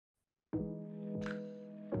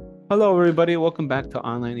Hello, everybody. Welcome back to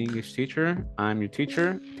Online English Teacher. I'm your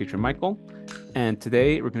teacher, Teacher Michael, and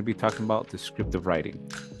today we're going to be talking about descriptive writing.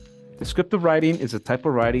 Descriptive writing is a type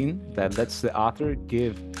of writing that lets the author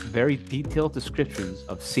give very detailed descriptions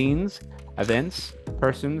of scenes, events,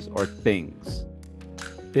 persons, or things.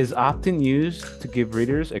 It is often used to give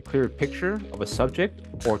readers a clearer picture of a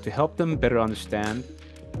subject or to help them better understand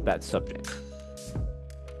that subject.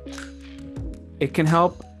 It can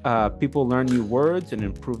help people learn new words and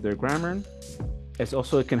improve their grammar.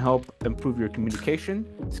 It can help improve your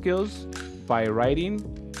communication skills by writing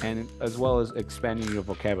and as well as expanding your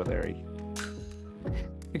vocabulary.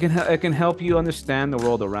 It can help you understand the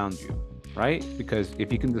world around you, right? Because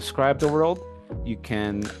if you can describe the world, you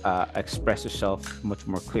can express yourself much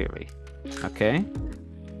more clearly. Okay.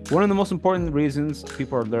 One of the most important reasons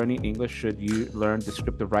people are learning English should you learn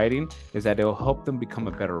descriptive writing is that it will help them become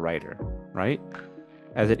a better writer, right?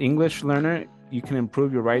 As an English learner, you can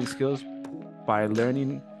improve your writing skills by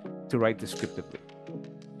learning to write descriptively.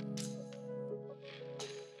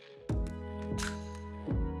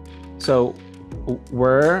 So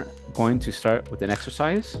we're going to start with an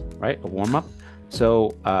exercise, right? A warm-up.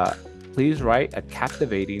 So please write a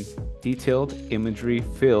captivating, detailed,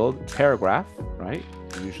 imagery-filled paragraph, right?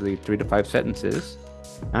 Usually 3 to 5 sentences,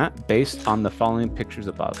 based on the following pictures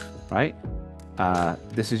above, right?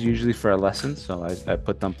 This is usually for a lesson, so I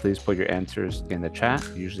put them, please put your answers in the chat,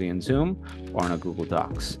 usually in Zoom or on a Google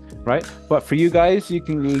Docs, right? But for you guys, you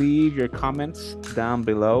can leave your comments down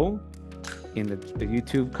below in the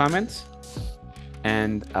YouTube comments,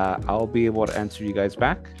 and I'll be able to answer you guys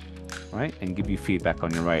back, right? And give you feedback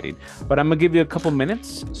on your writing. But I'm gonna give you a couple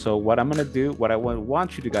minutes. So what I'm gonna do, what I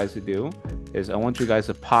want you guys to do is I want you guys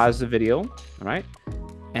to pause the video, all right?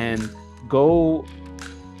 And go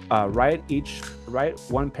write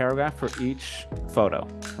one paragraph for each photo,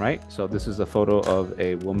 right? So this is a photo of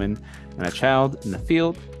a woman and a child in the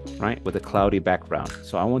field, right, with a cloudy background.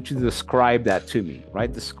 So I want you to describe that to me,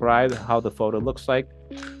 right? Describe how the photo looks like,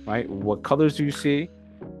 right? What colors do you see?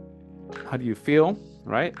 How do you feel,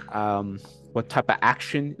 right? What type of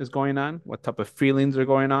action is going on? What type of feelings are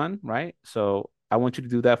going on, right? So I want you to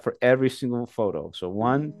do that for every single photo. So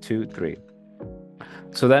 1, 2, 3.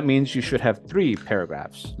 So that means you should have 3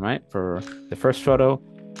 paragraphs, right? For the first photo,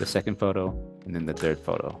 the second photo, and then the third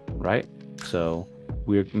photo, right? So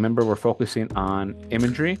remember, we're focusing on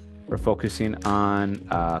imagery, we're focusing on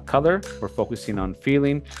color, we're focusing on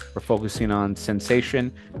feeling, we're focusing on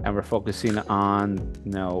sensation, and we're focusing on,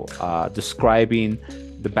 describing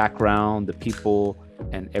the background, the people,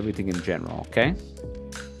 and everything in general, okay?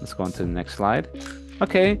 Let's go on to the next slide.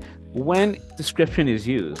 Okay, when description is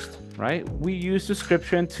used, right? We use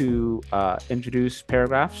description to introduce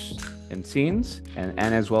paragraphs and scenes and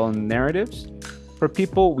as well in narratives. For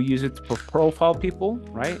people, we use it to profile people,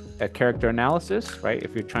 right? A character analysis, right?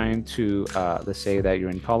 If you're trying to, let's say that you're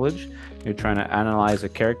in college, you're trying to analyze a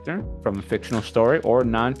character from a fictional story or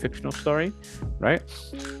non-fictional story, right?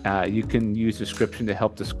 You can use description to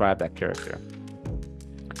help describe that character.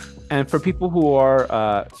 And for people who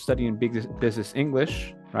are studying business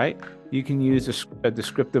English, right? You can use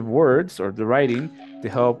descriptive words or the writing to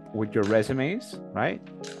help with your resumes, right?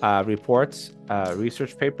 Reports,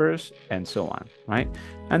 research papers, and so on, right?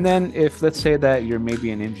 And then if let's say that you're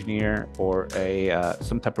maybe an engineer or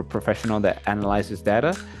some type of professional that analyzes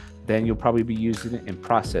data, then you'll probably be using it in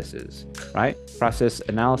processes, right? Process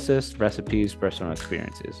analysis, recipes, personal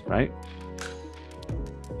experiences, right?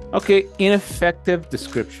 Okay, ineffective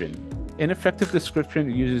description. Ineffective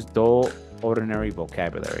description uses dull, ordinary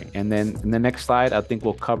vocabulary. And then in the next slide, I think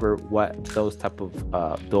we'll cover what those type of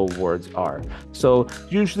dull words are. So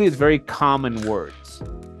usually it's very common words,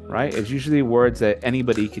 right? It's usually words that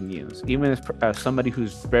anybody can use. Even if somebody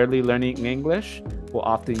who's barely learning English will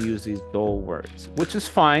often use these dull words, which is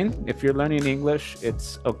fine. If you're learning English,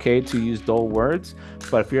 it's okay to use dull words.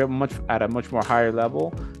 But if you're at a much more higher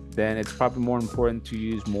level, then it's probably more important to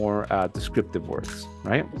use more descriptive words,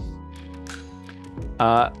 right?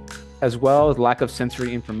 As well as lack of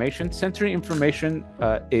sensory information. Sensory information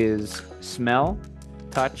is smell,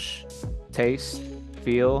 touch, taste,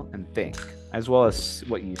 feel, and think, as well as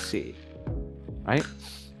what you see, right?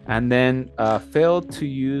 And then fail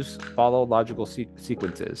to follow logical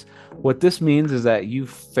sequences. What this means is that you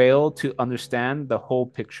fail to understand the whole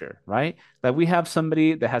picture, right? That we have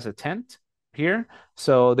somebody that has a tent here,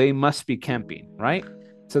 so they must be camping, right?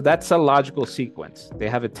 So that's a logical sequence. They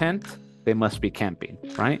have a tent, they must be camping,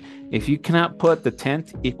 right? If you cannot put the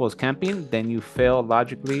tent equals camping, then you fail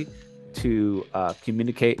logically to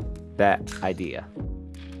communicate that idea.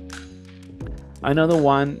 Another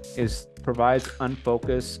one is provides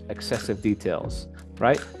unfocused, excessive details.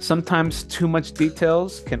 right? Sometimes too much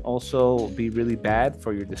details can also be really bad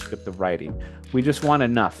for your descriptive writing. We just want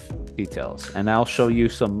enough details, and I'll show you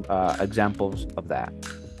some examples of that.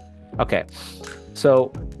 Okay,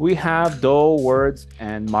 so we have do, words,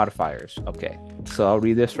 and modifiers. Okay, so I'll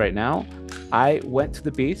read this right now. I went to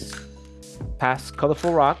the beach, past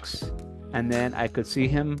colorful rocks, and then I could see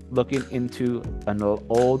him looking into an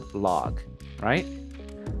old log, right?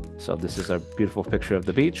 So this is a beautiful picture of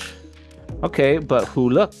the beach. Okay, but who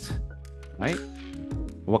looked, right?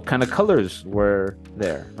 What kind of colors were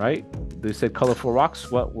there, right? They said colorful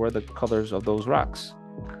rocks. What were the colors of those rocks?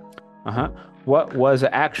 What was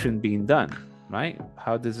the action being done, right?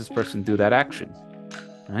 How does this person do that action,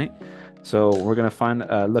 right? So we're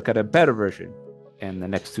gonna look at a better version in the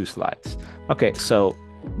next two slides. Okay, so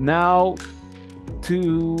now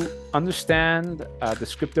to understand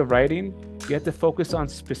descriptive writing, you have to focus on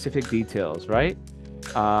specific details, right?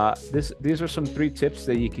 These are some 3 tips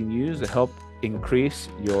that you can use to help increase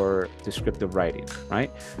your descriptive writing,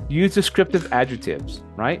 right? Use descriptive adjectives,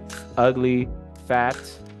 right? Ugly, fat,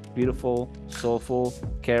 beautiful, soulful,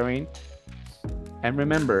 caring. And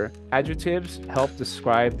remember, adjectives help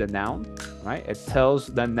describe the noun, right? It tells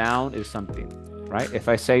the noun is something, right? If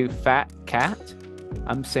I say fat cat,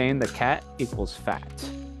 I'm saying the cat equals fat,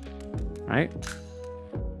 right?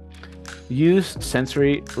 Use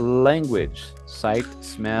sensory language, sight,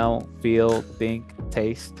 smell, feel, think,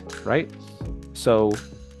 taste, right? So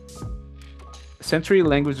sensory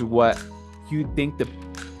language is what you think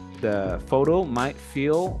the photo might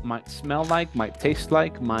feel, might smell like, might taste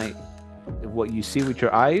like, what you see with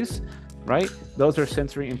your eyes, right? Those are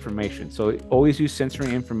sensory information. So always use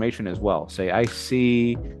sensory information as well. Say, I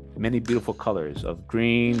see many beautiful colors of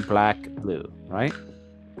green, black, blue, right?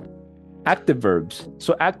 Active verbs.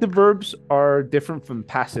 So active verbs are different from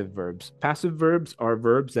passive verbs. Passive verbs are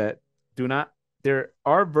verbs that there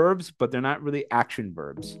are verbs, but they're not really action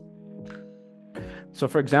verbs. So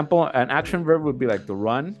for example, an action verb would be like to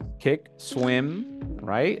run, kick, swim,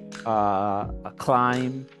 right?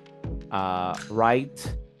 Climb,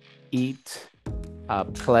 write, eat,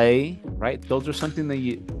 play, right? Those are something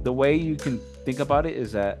that the way you can think about it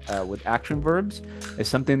is that with action verbs, it's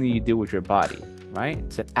something that you do with your body, right?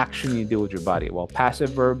 It's an action you do with your body. While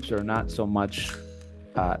passive verbs are not so much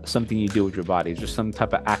something you do with your body. It's just some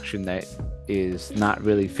type of action that is not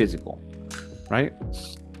really physical, right?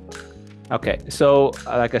 Okay, so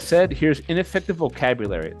like I said, here's ineffective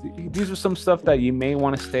vocabulary. These are some stuff that you may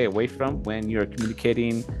want to stay away from when you're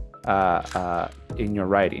communicating in your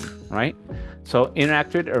writing, right? So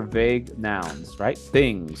inaccurate or vague nouns, right?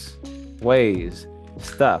 Things, ways,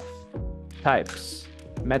 stuff, types,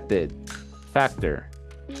 method, factor,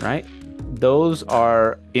 right? Those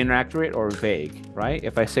are inaccurate or vague, right?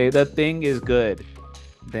 If I say the thing is good,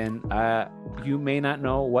 then you may not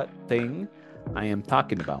know what thing I am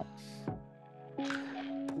talking about.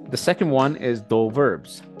 The second one is do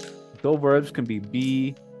verbs. Do verbs can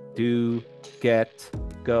be, do, get,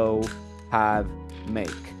 go, have,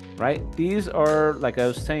 make, right? These are, like I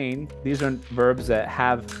was saying, these are verbs that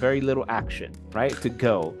have very little action, right? To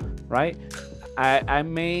go, right? I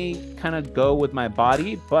may kind of go with my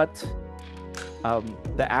body, but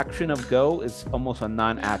the action of go is almost a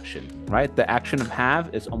non-action, right? The action of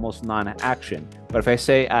have is almost non-action. But if I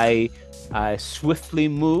say I swiftly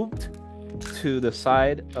moved to the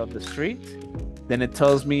side of the street, then it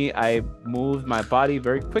tells me I moved my body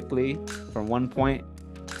very quickly from one point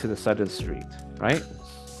to the side of the street, right?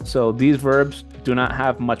 So these verbs do not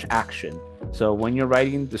have much action. So when you're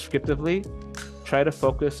writing descriptively, try to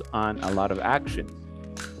focus on a lot of action.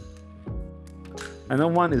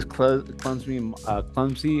 Another one is clumsy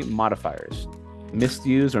modifiers,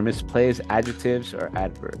 misused or misplaced adjectives or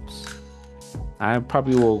adverbs. I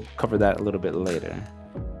probably will cover that a little bit later.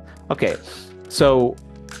 Okay, so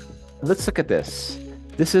let's look at this.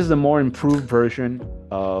 This is the more improved version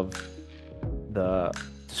of the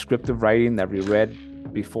descriptive writing that we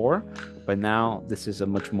read before, but now this is a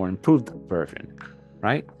much more improved version,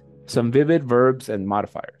 right? Some vivid verbs and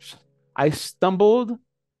modifiers. I stumbled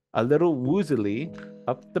a little woozily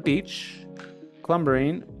up the beach,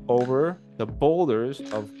 clumbering over the boulders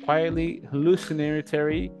of quietly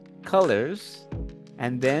hallucinatory colors,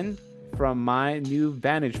 and then from my new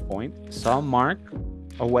vantage point, saw Mark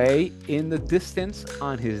away in the distance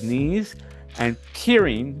on his knees and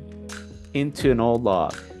peering into an old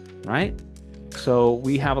log, right? So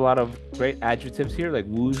we have a lot of great adjectives here, like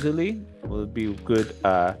woozily would be a good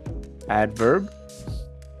adverb.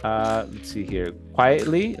 Let's see here.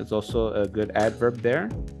 Quietly is also a good adverb there.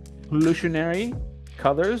 Hallucinatory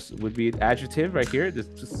colors would be an adjective right here,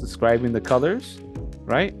 just describing the colors,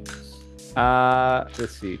 right?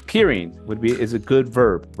 Let's see. Peering is a good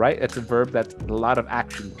verb, right? It's a verb that's a lot of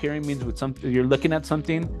action. Peering means with something you're looking at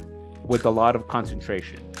something with a lot of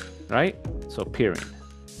concentration, right? So peering.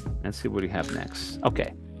 Let's see what we have next.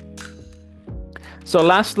 Okay. So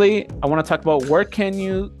lastly, I want to talk about where can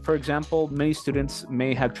you, for example, many students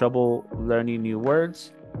may have trouble learning new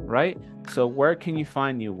words, right? So where can you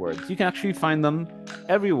find new words? You can actually find them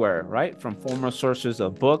everywhere, right? From formal sources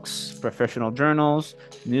of books, professional journals,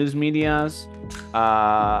 news medias,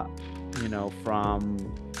 from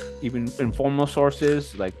even informal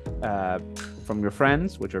sources like from your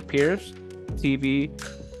friends, which are peers, TV,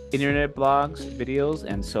 internet blogs, videos,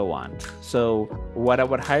 and so on. So what I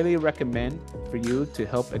would highly recommend for you to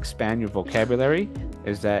help expand your vocabulary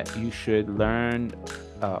is that you should learn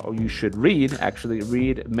or you should read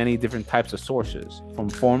many different types of sources from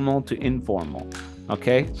formal to informal.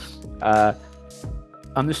 Okay.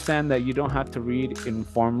 Understand that you don't have to read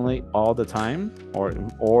informally all the time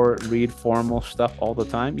or read formal stuff all the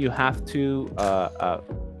time. You have to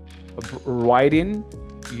widen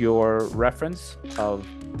your reference of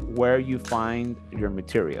where you find your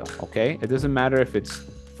material. Okay, it doesn't matter if it's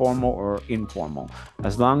formal or informal.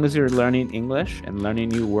 As long as you're learning English and learning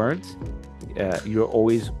new words, you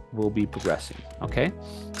always will be progressing. Okay,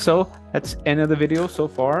 so that's end of the video so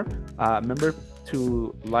far. Remember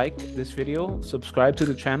to like this video, subscribe to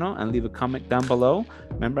the channel, and leave a comment down below.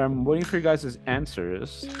 Remember, I'm waiting for you guys'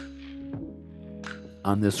 answers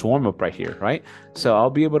on this warm-up right here, right? So I'll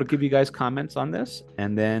be able to give you guys comments on this,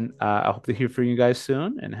 and then I hope to hear from you guys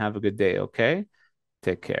soon, and have a good day. Okay,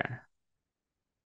 take care.